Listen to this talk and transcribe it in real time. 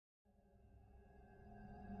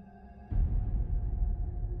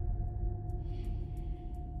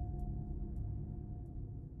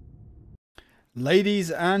Ladies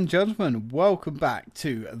and gentlemen, welcome back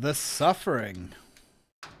to The Suffering.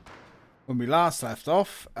 When we last left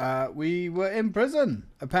off, we were in prison,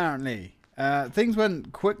 apparently. Things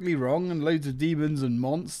went quickly wrong and loads of demons and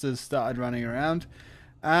monsters started running around.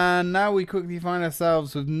 And now we quickly find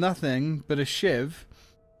ourselves with nothing but a shiv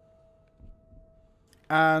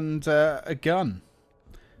and a gun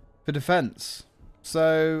for defense.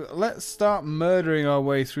 So let's start murdering our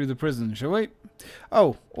way through the prison, shall we?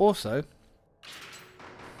 Oh, also,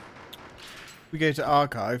 we go to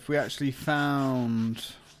archive, we actually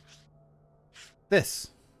found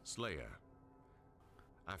this. Slayer,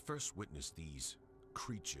 I first witnessed these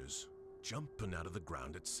creatures jumping out of the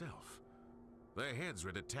ground itself. Their heads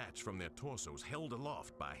were detached from their torsos, held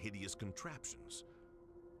aloft by hideous contraptions.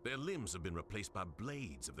 Their limbs have been replaced by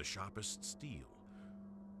blades of the sharpest steel.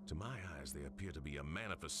 To my eyes, they appear to be a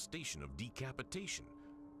manifestation of decapitation.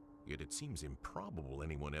 Yet it seems improbable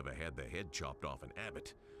anyone ever had their head chopped off in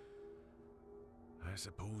Abbott. I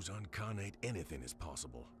suppose incarnate anything is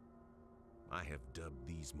possible. I have dubbed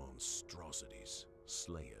these monstrosities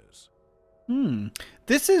Slayers.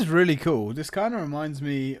 This is really cool. This kind of reminds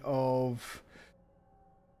me of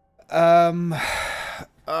that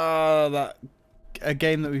a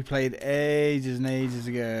game that we played ages and ages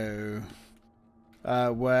ago,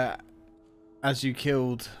 where as you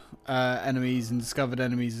killed enemies and discovered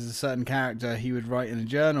enemies as a certain character, he would write in a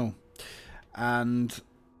journal. And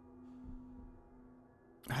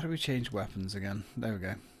how do we change weapons again? There we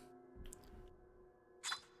go.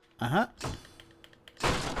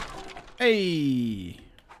 Hey.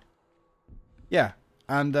 Yeah,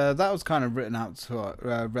 and that was kind of written out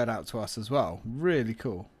to read out to us as well. Really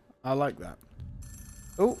cool. I like that.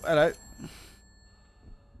 Oh, hello.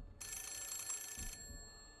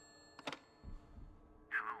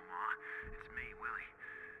 Hello, Ma. It's me, Willie.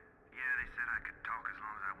 Yeah, they said I could talk as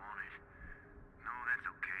long as I wanted. No, that's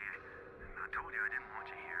okay. I told you I didn't want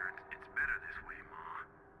you here. It's better this way, Ma.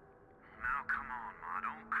 Now, come on, Ma.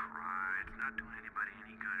 Don't cry. It's not doing anybody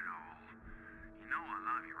any good at all. You know I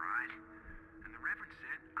love you, right? And the Reverend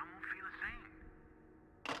said I won't feel a thing.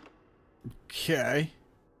 Okay.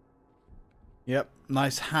 Yep,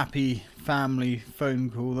 nice happy family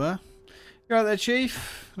phone call there. You right there,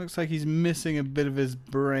 Chief? Looks like he's missing a bit of his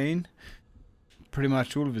brain. Pretty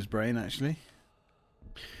much all of his brain, actually.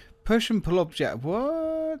 Push and pull object.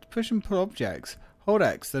 What? Push and pull objects. Hold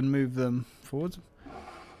X, then move them forwards.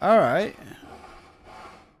 Alright.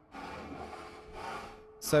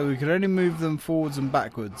 So we could only move them forwards and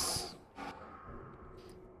backwards.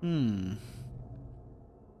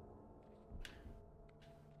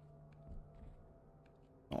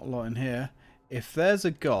 Not a lot in here. If there's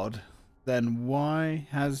a god, then why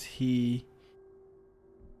has he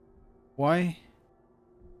let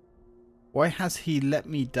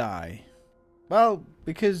me die? Well,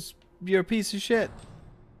 because you're a piece of shit.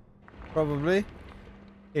 Probably.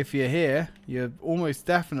 If you're here, you're almost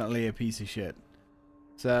definitely a piece of shit.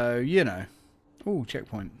 So, you know. Ooh,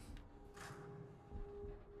 checkpoint.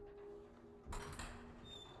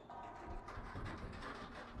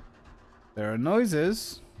 There are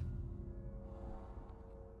noises.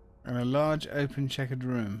 And a large open checkered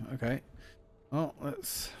room. Okay. Well,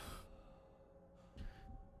 let's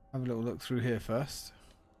have a little look through here first.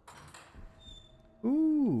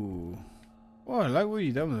 Ooh. Oh, I like what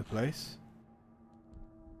you've done with the place.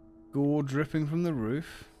 Gore dripping from the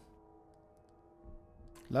roof.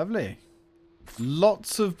 Lovely.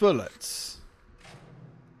 Lots of bullets.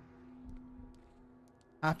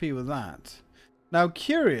 Happy with that. Now,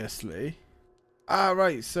 curiously... Ah,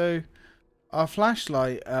 right, so... Our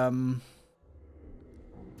flashlight, kind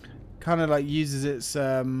of like uses its,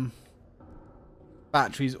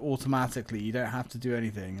 batteries automatically. You don't have to do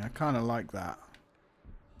anything. I kind of like that.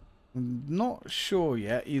 I'm not sure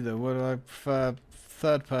yet either. Whether I prefer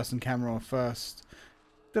third-person camera or first.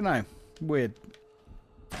 Don't know. Weird.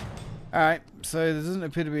 Alright, so there doesn't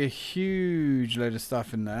appear to be a huge load of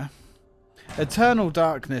stuff in there. Eternal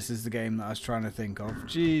Darkness is the game that I was trying to think of.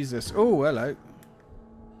 Jesus. Oh, hello.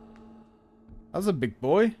 That's a big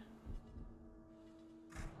boy.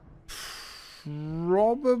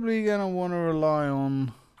 Probably going to want to rely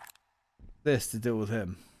on this to deal with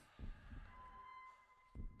him.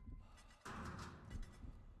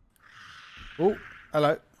 Oh,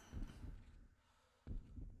 hello.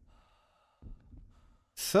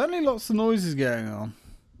 Certainly lots of noises going on.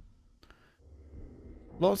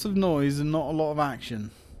 Lots of noise and not a lot of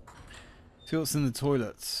action. See what's in the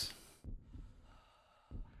toilets.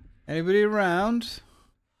 Anybody around?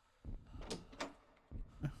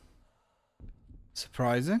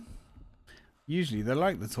 Surprising. Usually they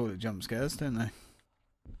like the toilet jump scares, don't they?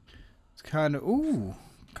 It's kind of, ooh,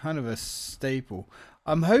 kind of a staple.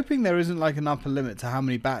 I'm hoping there isn't like an upper limit to how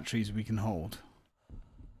many batteries we can hold.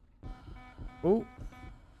 Oh.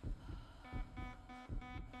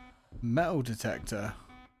 Metal detector.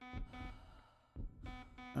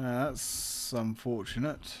 That's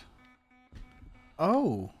unfortunate.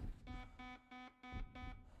 Oh.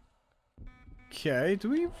 Okay, do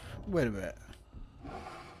we... Wait a bit.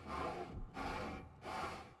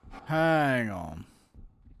 Hang on.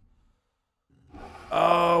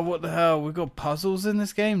 Oh, what the hell? We've got puzzles in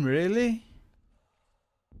this game? Really?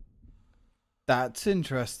 That's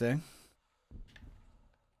interesting.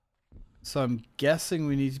 So I'm guessing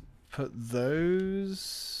we need to put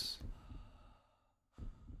those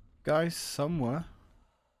guys somewhere.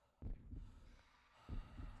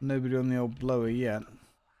 Nobody on the old blower yet.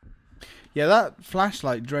 Yeah, that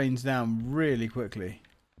flashlight drains down really quickly.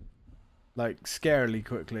 Like, scarily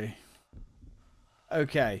quickly.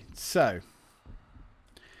 Okay, so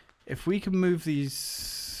if we can move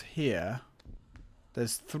these here,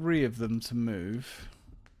 there's 3 of them to move.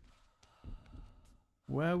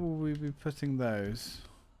 Where will we be putting those?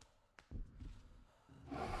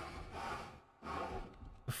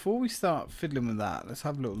 Before we start fiddling with that, let's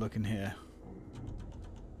have a little look in here.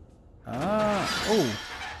 Ah, oh.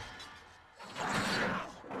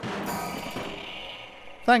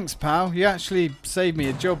 Thanks, pal. You actually saved me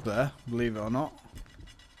a job there, believe it or not.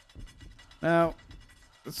 Now,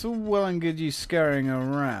 it's all well and good you scurrying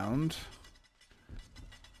around,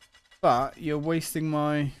 but you're wasting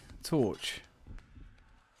my torch.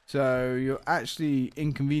 So you're actually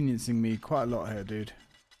inconveniencing me quite a lot here, dude.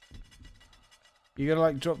 You gotta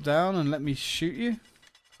like drop down and let me shoot you?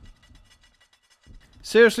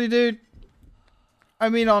 Seriously, dude? I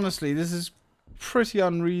mean, honestly, this is pretty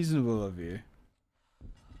unreasonable of you.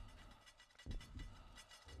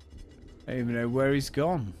 I don't even know where he's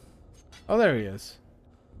gone. Oh, there he is.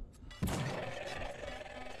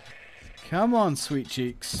 Come on, sweet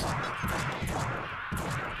cheeks.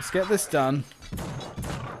 Let's get this done.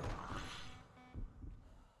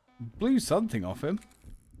 Blew something off him.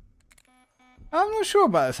 I'm not sure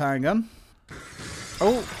about this handgun.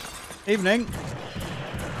 Oh, evening.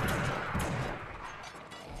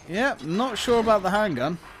 Yeah, not sure about the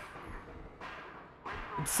handgun.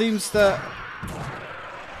 It seems to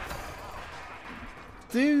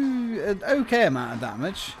do an okay amount of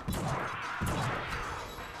damage.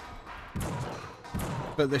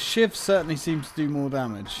 But the shiv certainly seems to do more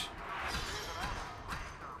damage.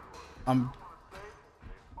 I'm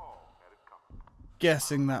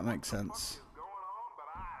guessing that makes sense.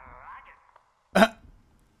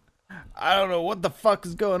 I don't know what the fuck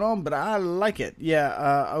is going on, but I like it. Yeah,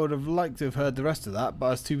 I would have liked to have heard the rest of that, but I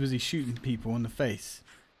was too busy shooting people in the face.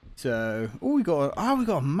 So, we got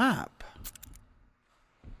a map.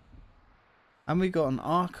 And we got an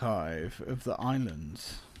archive of the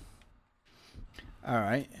islands.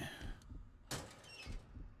 Alright.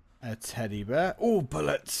 A teddy bear. Oh,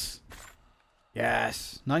 bullets!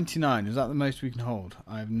 Yes! 99. Is that the most we can hold?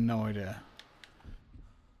 I have no idea.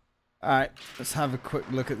 Alright, let's have a quick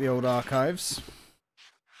look at the old archives.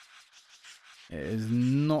 It is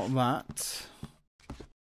not that.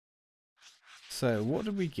 So, what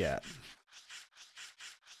did we get?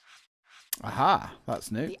 Aha!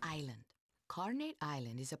 That's new. The island. Carnate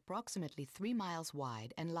Island is approximately 3 miles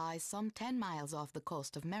wide and lies some 10 miles off the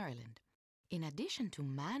coast of Maryland. In addition to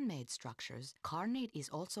man-made structures, Carnate is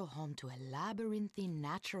also home to a labyrinthine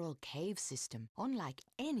natural cave system, unlike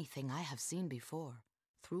anything I have seen before.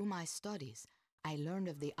 Through my studies, I learned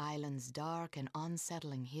of the island's dark and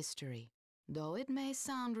unsettling history. Though it may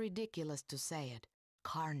sound ridiculous to say it,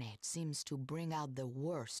 Carnate seems to bring out the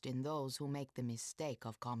worst in those who make the mistake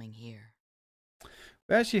of coming here.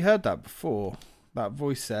 We actually heard that before. That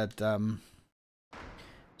voice said,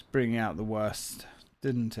 it's bringing out the worst,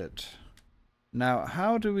 didn't it? Now,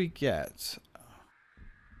 how do we get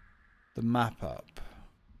the map up?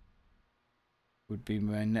 Would be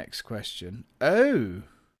my next question. Oh!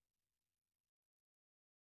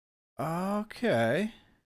 Okay.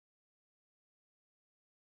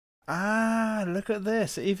 Ah, look at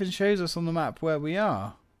this. It even shows us on the map where we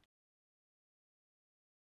are.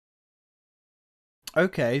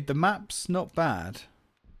 Okay, the map's not bad.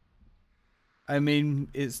 I mean,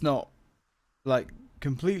 it's not, like,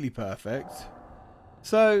 completely perfect.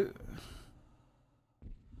 So...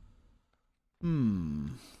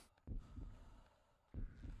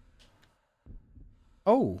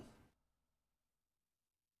 Oh.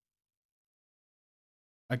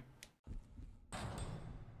 I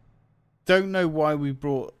don't know why we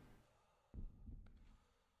brought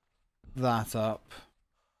that up.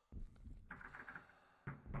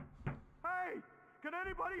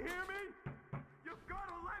 anybody hear me? You've got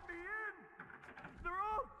to let me in. They're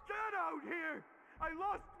all dead out here. I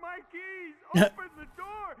lost my keys. Open the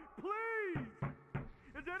door, please.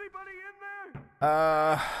 Is anybody in there?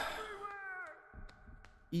 Everywhere.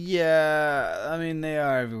 Yeah, I mean, they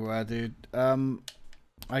are everywhere, dude.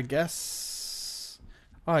 I guess...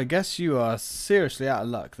 Oh, I guess you are seriously out of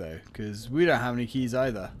luck, though, because we don't have any keys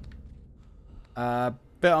either.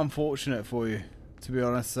 Bit unfortunate for you, to be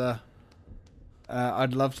honest, sir.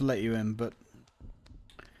 I'd love to let you in, but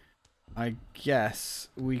I guess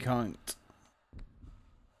we can't.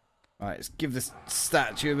 Right, let's give this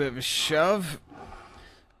statue a bit of a shove.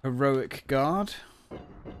 Heroic guard.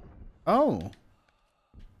 Oh.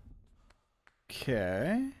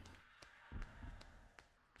 Okay.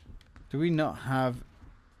 Do we not have...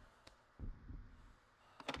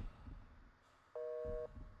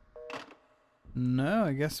 No,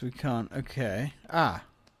 I guess we can't. Okay. Ah.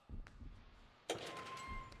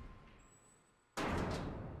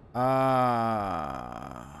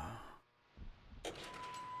 Ah.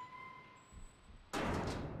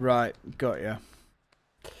 Right, got ya.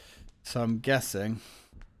 So I'm guessing.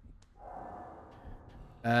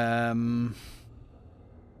 I'm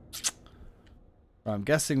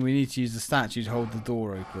guessing we need to use the statue to hold the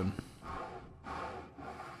door open.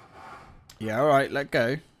 Yeah, alright, let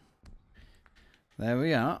go. There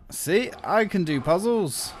we are. See, I can do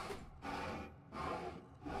puzzles.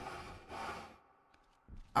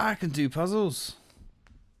 I can do puzzles.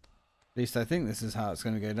 At least I think this is how it's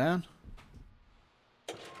going to go down.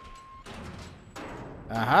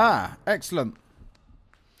 Aha! Excellent.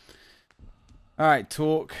 Alright,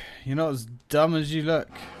 Talk. You're not as dumb as you look.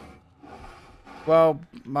 Well,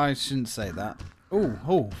 I shouldn't say that.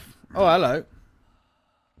 Oh, hello.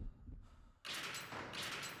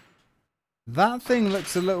 That thing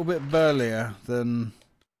looks a little bit burlier than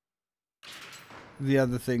the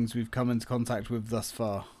other things we've come into contact with thus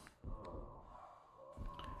far.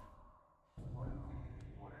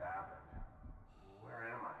 What happened? Where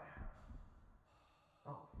am I?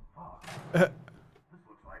 Oh, fuck. This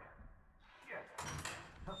looks like shit.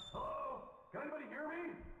 Hello? Can anybody hear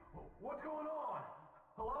me? What's going on?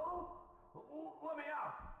 Hello? Let me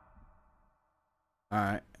out.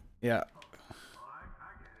 Alright, yeah. I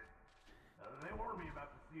get it. They warned me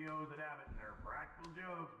about the COs at Abbott and their practical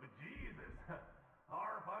jokes, but Jesus.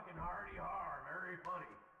 Har fucking hardy har. Very funny.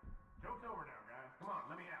 Joke's over now, guys. Come on,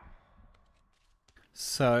 let me out.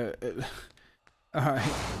 So, alright.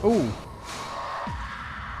 Ooh.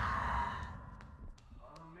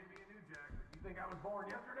 Maybe a new Jack, but you think I was born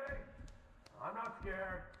yesterday? I'm not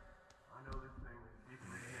scared. I know this thing is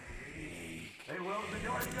secret. They will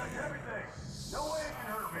judge everything. No way it can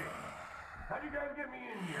hurt me. How'd you guys get me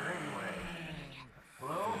in here anyway?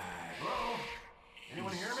 Hello? Hello?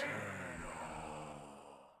 Anyone hear me?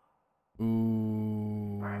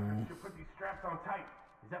 Ooh. Alright, so we should put these straps on tight.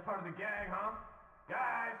 Is that part of the gag, huh?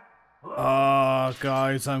 Guys? Hello? Oh,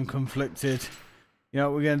 guys, I'm conflicted. You know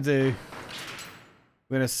what we're going to do?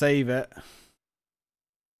 We're going to save it.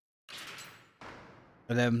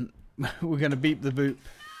 And then we're going to beep the boop.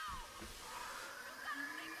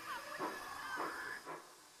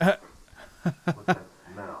 What's that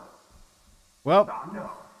smell? Well, Oh, no.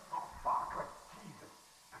 Oh, fuck. Jesus.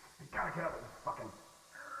 We gotta get out of this fucking...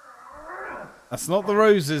 that's not the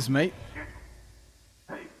roses, mate. Shit.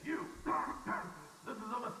 Hey, you. This is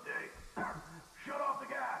a mistake. Shut off the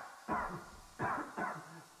gas.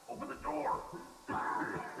 Open the door.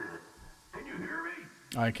 Can you hear me?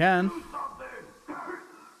 I can. Do something.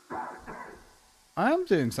 I am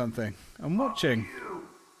doing something. I'm watching. You.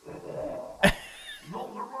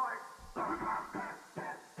 Those are my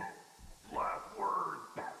last words.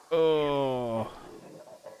 Oh.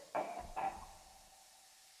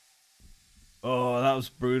 Oh, that was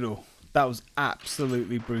brutal. That was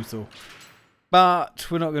absolutely brutal. But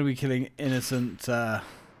we're not going to be killing innocent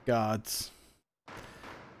guards.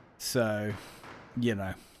 So, you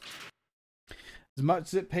know. As much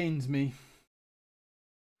as it pains me.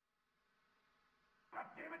 God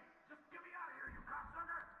damn it. Just get me out of here, you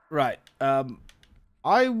cocksucker. Right.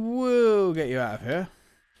 I will get you out of here.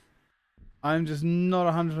 I'm just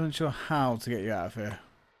not 100% sure how to get you out of here.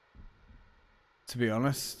 To be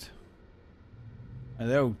honest. And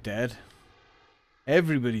they're all dead.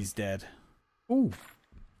 Everybody's dead. Ooh.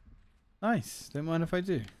 Nice. Don't mind if I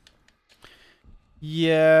do.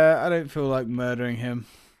 Yeah, I don't feel like murdering him.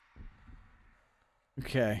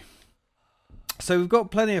 Okay. So we've got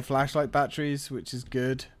plenty of flashlight batteries, which is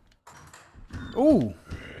good. Ooh.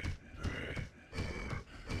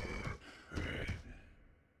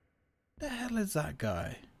 The hell is that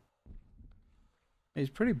guy? He's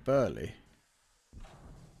pretty burly.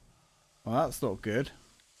 Well, that's not good.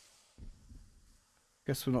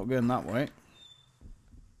 Guess we're not going that way.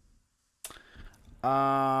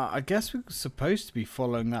 I guess we're supposed to be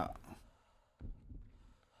following that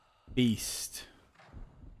beast.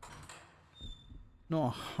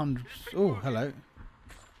 Not 100. Oh, hello.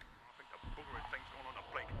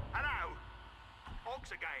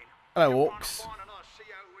 Hello, Ox.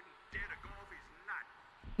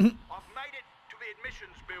 I've made it to the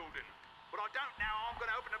admissions building, but I don't know how I'm going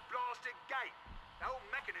to open the blasted gate. The whole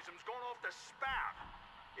mechanism's gone off the spout.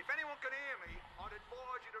 If anyone can hear me, I'd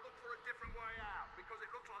advise you to look for a different way out, because it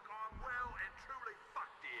looks like I'm well and truly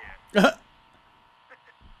fucked here.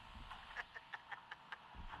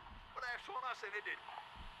 Well, that's on us, and it did.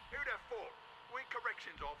 Who'd have thought we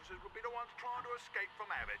corrections officers would be the ones trying to escape from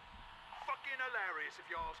Abbott? Fucking hilarious, if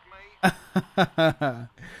you ask me.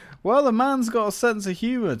 Well, the man's got a sense of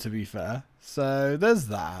humour, to be fair. So there's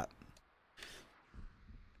that.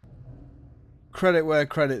 Credit where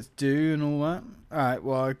credit's due and all that. Alright,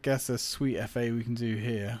 well, I guess a sweet FA we can do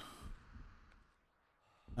here.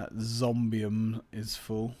 That Zombium is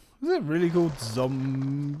full. Is it really called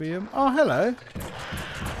Zombium? Oh, hello.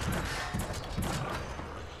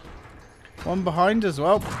 One behind as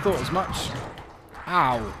well. Thought as much.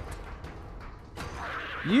 Ow.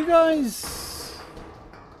 You guys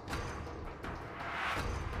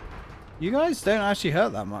don't actually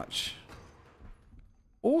hurt that much.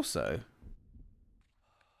 Also,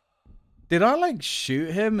 did I like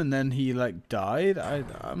shoot him and then he like died?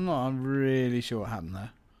 I'm not really sure what happened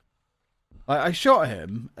there. Like, I shot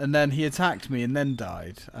him and then he attacked me and then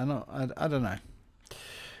died. I don't know.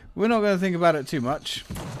 We're not going to think about it too much.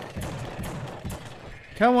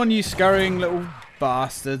 Come on, you scurrying little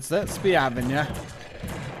bastards. Let's be having ya.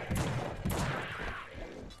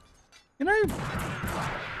 You know,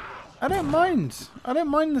 I don't mind. I don't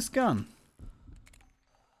mind this gun.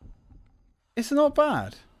 It's not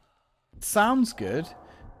bad. It sounds good.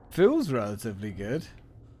 Feels relatively good.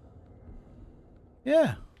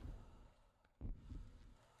 Yeah.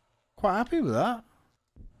 Quite happy with that.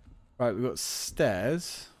 Right, we've got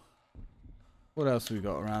stairs. What else have we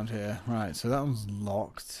got around here? Right, so that one's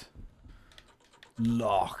locked.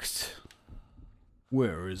 Locked.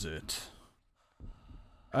 Where is it?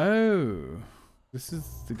 Oh, this is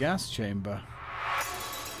the gas chamber.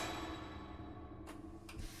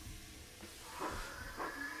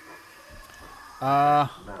 Right,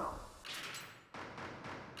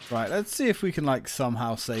 let's see if we can like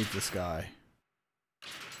somehow save this guy.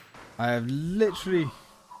 I have literally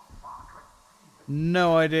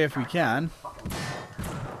no idea if we can.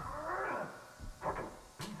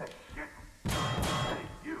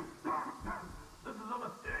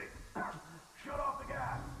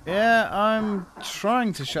 Yeah, I'm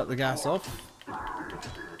trying to shut the gas off.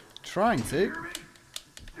 Trying to.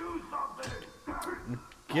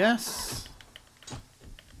 Guess.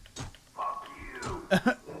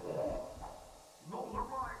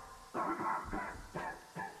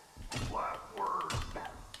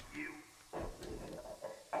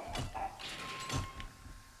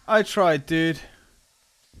 I tried, dude.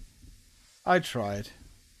 I tried.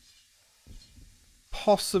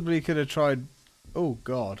 Possibly could have tried. Oh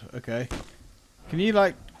god, okay. Can you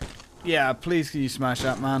like... Yeah, please can you smash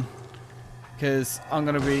that, man? Because I'm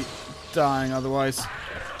going to be dying otherwise.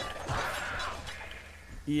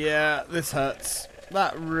 Yeah, this hurts.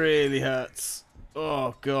 That really hurts.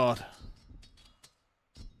 Oh god.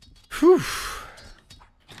 Whew.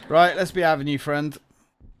 Right, let's be having you, friend.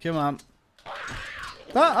 Come on.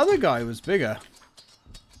 That other guy was bigger.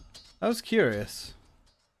 I was curious.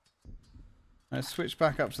 Let's switch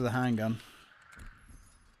back up to the handgun.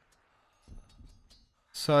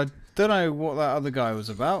 So I don't know what that other guy was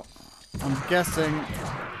about. I'm guessing...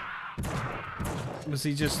 Was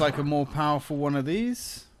he just like a more powerful one of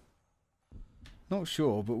these? Not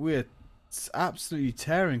sure, but we're absolutely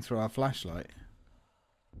tearing through our flashlight.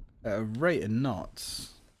 At a rate of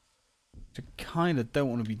knots. Which I kind of don't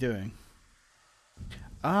want to be doing.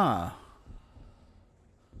 Ah.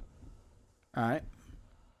 Alright.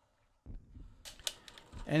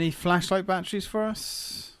 Any flashlight batteries for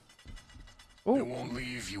us? Oh. They won't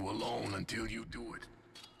leave you alone until you do it.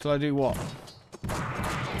 Till I do what?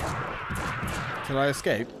 Till I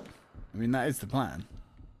escape? I mean, that is the plan.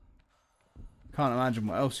 Can't imagine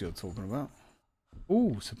what else you're talking about.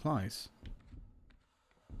 Ooh, supplies.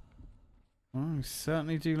 Well, I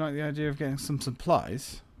certainly do like the idea of getting some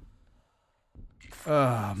supplies.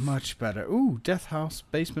 Much better. Ooh, Death House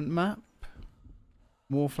basement map.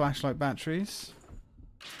 More flashlight batteries.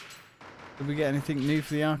 Did we get anything new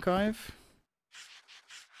for the archive?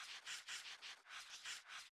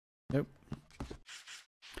 Nope.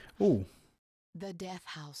 Ooh, The Death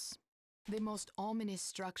House. The most ominous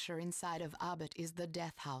structure inside of Abbott is the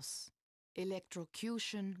Death House.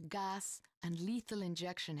 Electrocution, gas, and lethal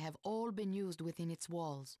injection have all been used within its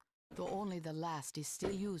walls, though only the last is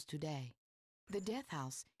still used today. The Death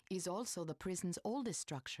House is also the prison's oldest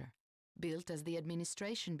structure, built as the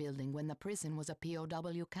administration building when the prison was a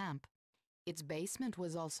POW camp. Its basement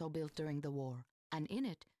was also built during the war, and in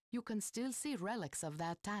it you can still see relics of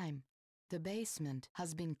that time. The basement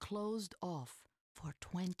has been closed off for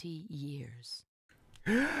 20 years.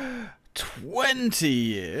 20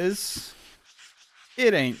 years?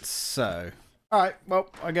 It ain't so. Alright, well,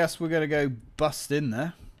 I guess we're going to go bust in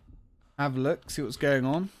there. Have a look, see what's going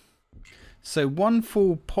on. So one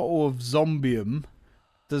full bottle of zombium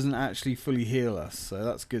doesn't actually fully heal us, so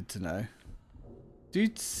that's good to know.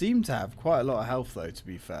 Dude seemed to have quite a lot of health though, to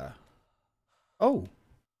be fair. Oh.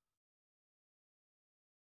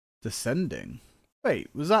 Descending. Wait,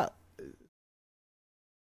 was that...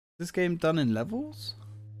 this game done in levels?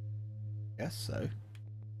 Guess so.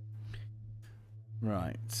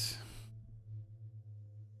 Right.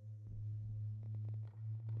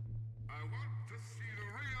 I want to see the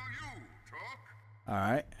real you, Talk.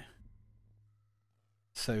 Alright.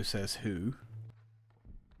 So says who.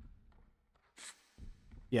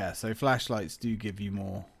 Yeah, so flashlights do give you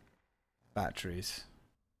more batteries.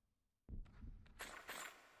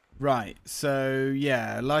 Right, so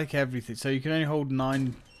yeah, like everything. So you can only hold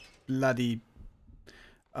 9 bloody...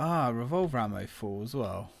 ah, revolver ammo full as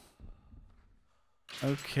well.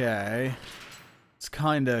 Okay. It's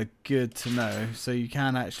kind of good to know. So you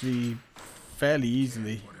can actually fairly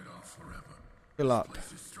easily Put it off forever. fill up.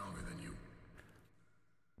 This is stronger than you.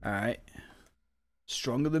 Alright.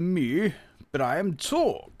 Stronger than me, but I am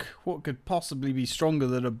Talk. What could possibly be stronger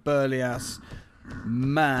than a burly ass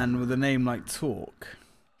man with a name like Talk?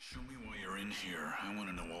 Show me why you're in here. I want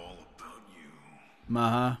to know all about you.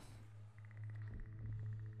 Maha.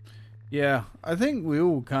 Yeah, I think we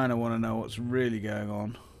all kind of want to know what's really going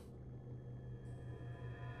on.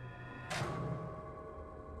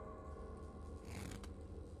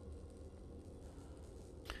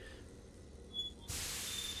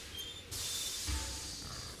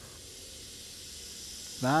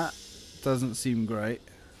 That doesn't seem great.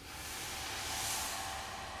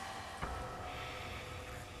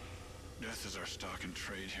 Death is our stock and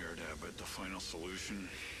trade here at Abbott, the final solution.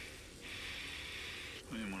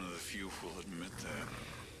 I am one of the few who will admit that.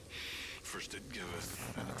 First it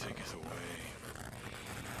giveth, then it taketh away.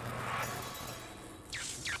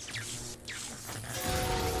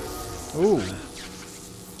 Ooh.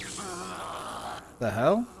 The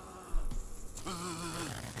hell?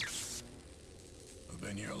 I've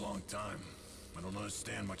been here a long time. I don't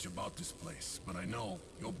understand much about this place, but I know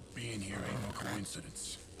your being here ain't no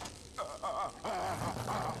coincidence.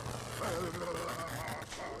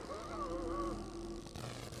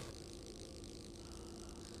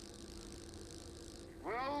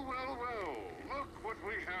 Well, well, well, look what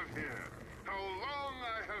we have here. How long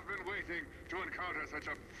I have been waiting to encounter such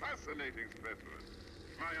a fascinating specimen.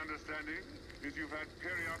 My understanding is you've had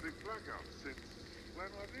periodic blackouts since...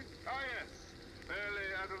 when was it? Ah, yes,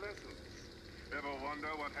 early adolescence. Ever wonder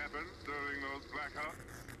what happens during those blackouts?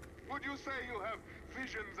 Would you say you have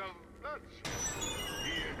visions of bloodshed?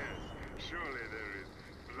 Yes, surely there is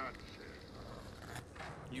bloodshed.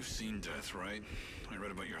 You've seen death, right? I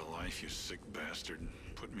read about your life, you sick bastard.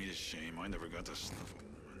 Put me to shame. I never got to snuff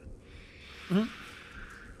a woman.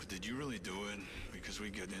 But did you really do it? Because we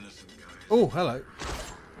get innocent guys. Oh, hello.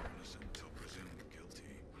 Innocent until presumed guilty.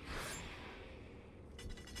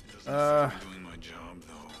 It doesn't feel I'm doing my job,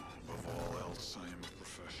 though. Above all else, I am a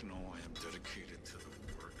professional. I am dedicated to the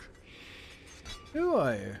work. Who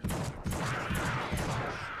are you? Human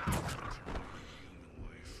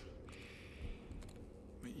life.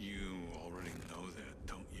 But you already know that,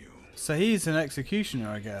 don't you? So he's an executioner,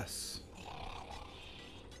 I guess.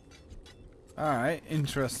 Alright,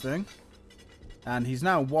 interesting. And he's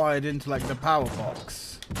now wired into like the power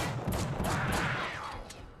box.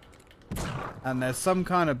 And there's some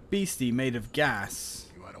kind of beastie made of gas.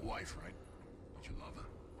 You had a wife, right? Did you love her?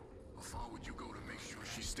 How far would you go to make sure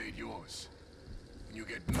she stayed yours? When you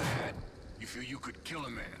get mad, you feel you could kill a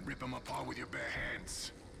man, rip him apart with your bare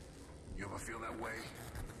hands. You ever feel that way?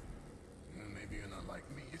 Maybe you're not like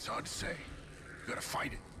me. It's hard to say. You gotta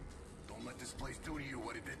fight it. Don't let this place do to you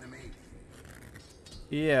what it did to me.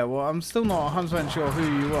 Yeah, well, I'm still not 100% sure who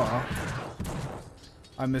you are.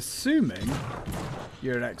 I'm assuming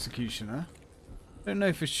you're an executioner. Don't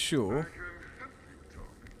know for sure. I can help you,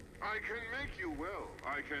 Talk. I can make you well.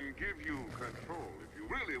 I can give you control if you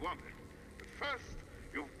really want it. But first,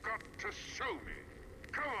 you've got to show me.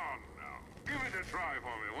 Come on now. Give it a try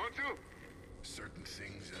for me, won't you? Certain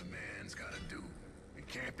things a man's gotta do. It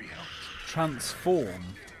can't be helped. Transform.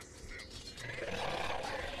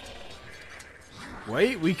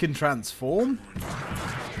 Wait, we can transform?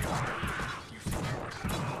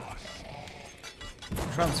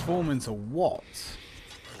 Transform into what?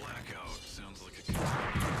 Blackout sounds like a...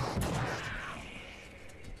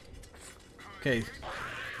 Okay.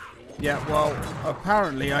 Yeah, well,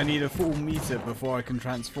 apparently I need a full meter before I can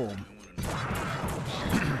transform.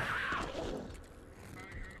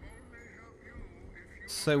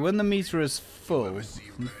 So when the meter is full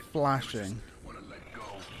and flashing.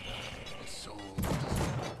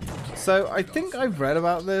 So I think I've read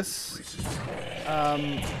about this,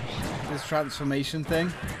 this transformation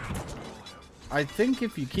thing. I think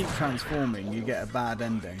if you keep transforming, you get a bad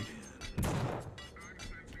ending.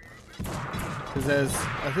 Because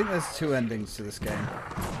I think there's 2 endings to this game.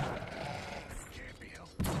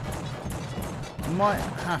 I might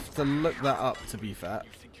have to look that up, to be fair.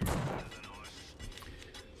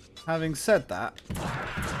 Having said that,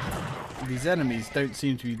 these enemies don't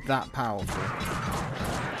seem to be that powerful.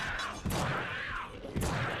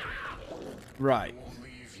 Right.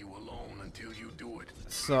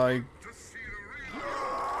 So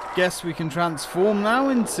I guess we can transform now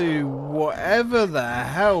into whatever the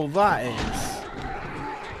hell that is.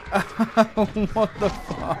 What the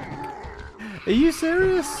fuck? Are you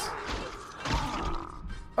serious?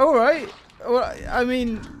 Alright. Well, I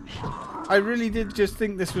mean, I really did just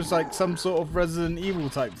think this was like some sort of Resident Evil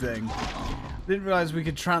type thing. Didn't realize we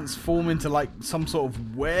could transform into like some sort of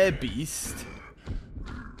werebeast.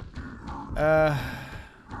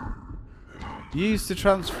 Used to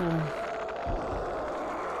transform.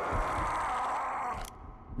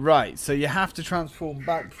 Right, so you have to transform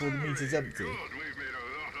back before the meter's empty.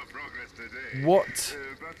 What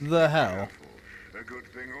the hell? A good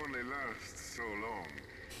thing only lasts so long.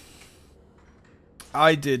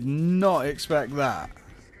 I did not expect that.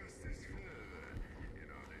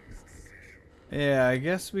 Yeah, I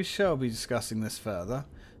guess we shall be discussing this further.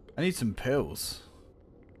 I need some pills.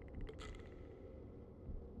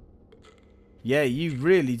 Yeah, you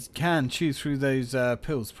really can chew through those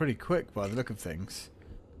pills pretty quick by the look of things.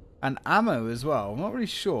 And ammo as well. I'm not really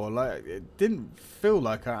sure. Like, it didn't feel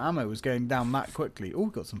like our ammo was going down that quickly. Oh,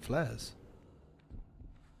 got some flares.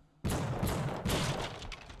 Is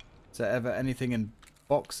there ever anything in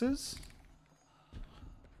boxes?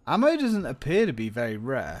 Ammo doesn't appear to be very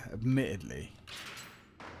rare, admittedly.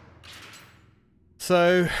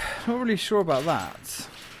 So, not really sure about that.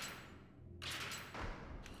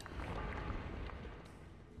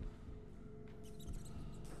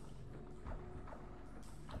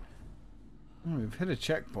 Oh, we've hit a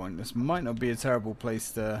checkpoint. This might not be a terrible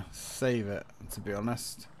place to save it, to be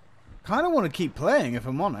honest. Kind of want to keep playing, if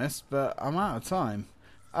I'm honest, but I'm out of time.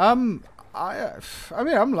 I mean,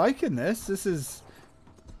 I'm liking this. This is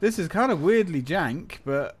kind of weirdly jank,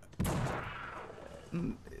 but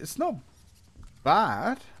it's not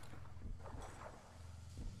bad.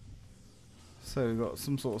 So we've got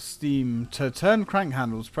some sort of steam. To turn crank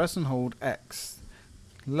handles, press and hold X.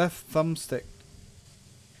 Left thumbstick.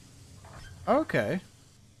 Okay.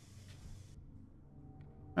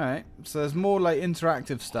 Alright, so there's more like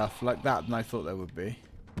interactive stuff like that than I thought there would be.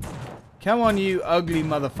 Come on, you ugly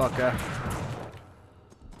motherfucker.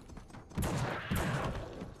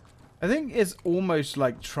 I think it's almost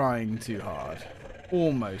like trying too hard.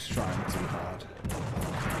 Almost trying too hard.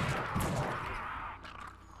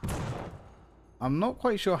 I'm not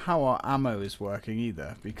quite sure how our ammo is working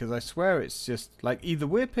either, because I swear it's just like either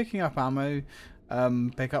we're picking up ammo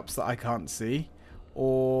pickups that I can't see,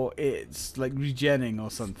 or it's like regenning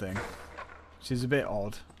or something, which is a bit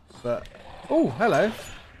odd. But oh, hello.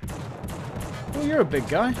 Oh, you're a big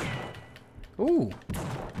guy. Ooh,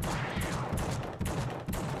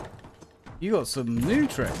 you got some new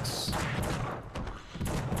tricks.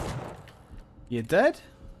 You dead?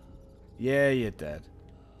 Yeah, you're dead.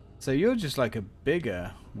 So you're just like a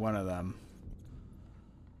bigger one of them.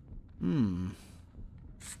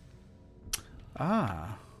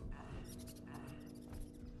 Ah.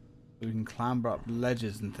 We can clamber up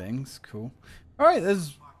ledges and things. Cool. Alright,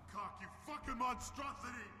 there's...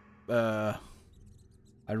 I'd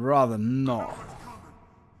rather not.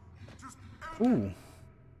 Ooh.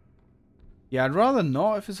 Yeah, I'd rather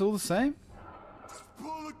not if it's all the same.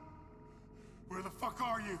 Where the fuck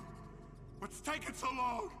are you? What's taking so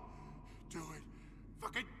long? Do it.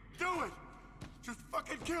 Fucking do it! Just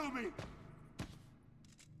fucking kill me!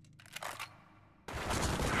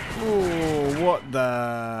 Oh, what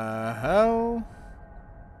the hell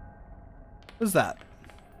was that?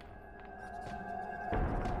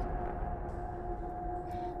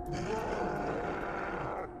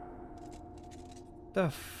 The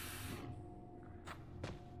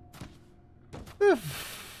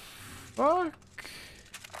fuck?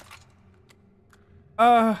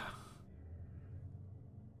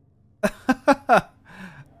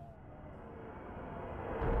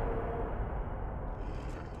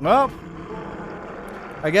 Well,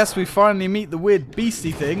 I guess we finally meet the weird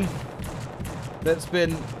beastie thing that's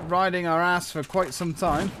been riding our ass for quite some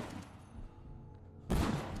time.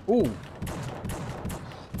 Ooh.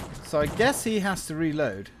 So I guess he has to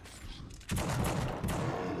reload.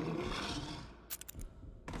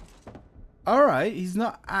 Alright, he's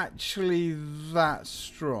not actually that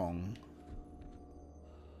strong.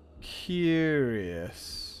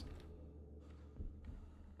 Curious.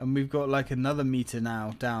 And we've got like another meter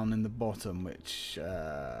now down in the bottom, which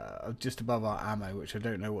just above our ammo, which I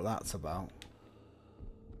don't know what that's about.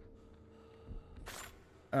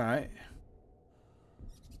 Alright.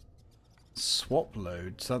 Swap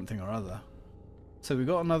load, something or other. So we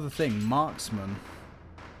got another thing, marksman.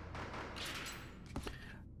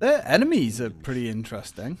 Their enemies are pretty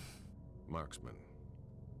interesting. Marksman.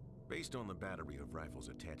 Based on the battery of rifles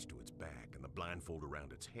attached to its back and the blindfold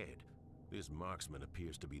around its head, this marksman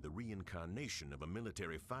appears to be the reincarnation of a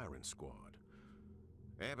military firing squad.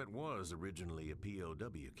 Abbott was originally a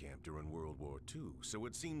POW camp during World War II, so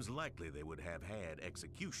it seems likely they would have had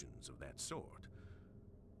executions of that sort.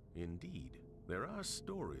 Indeed, there are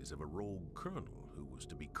stories of a rogue colonel who was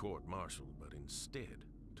to be court-martialed but instead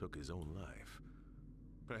took his own life.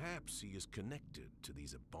 Perhaps he is connected to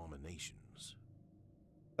these abominations.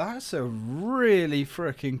 That's a really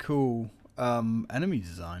freaking cool enemy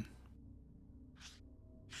design.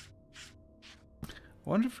 I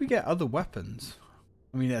wonder if we get other weapons.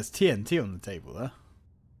 I mean, there's TNT on the table there.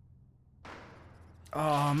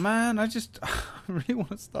 Oh man, I really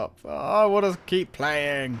want to stop. Oh, I want to keep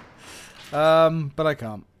playing. But I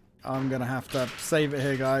can't. I'm going to have to save it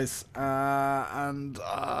here, guys. And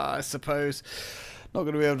I suppose not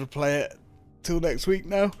going to be able to play it till next week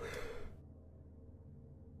now.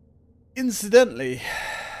 Incidentally,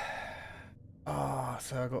 so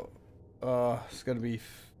I got, it's going to be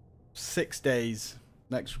 6 days.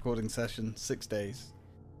 Next recording session, 6 days.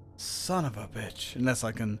 Son of a bitch. Unless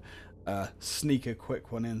I can sneak a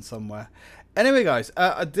quick one in somewhere. Anyway, guys,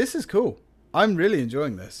 this is cool. I'm really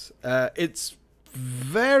enjoying this. It's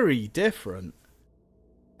very different.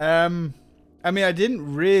 I mean, I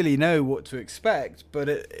didn't really know what to expect, but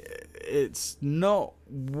it's not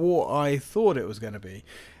what I thought it was going to be.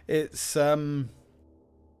 It's definitely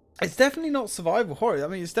not survival horror. I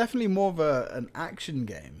mean, it's definitely more of an action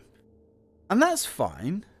game. And that's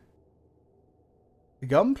fine. The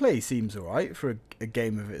gunplay seems alright for a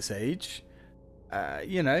game of its age.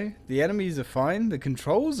 You know, the enemies are fine. The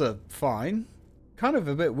controls are fine. Kind of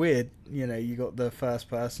a bit weird. You know, you got the first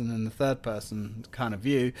person and the third person kind of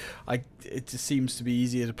view. It just seems to be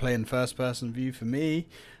easier to play in first person view for me.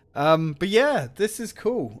 But yeah, this is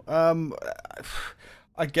cool.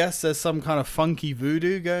 I guess there's some kind of funky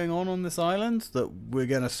voodoo going on this island that we're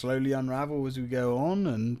going to slowly unravel as we go on,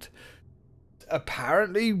 and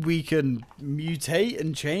apparently we can mutate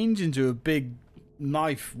and change into a big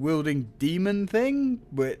knife-wielding demon thing,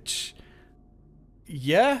 which,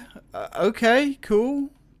 yeah, okay,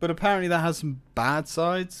 cool, but apparently that has some bad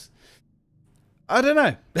sides. I don't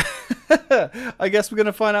know. I guess we're going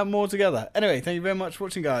to find out more together. Anyway, thank you very much for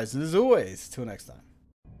watching, guys, and as always, till next time.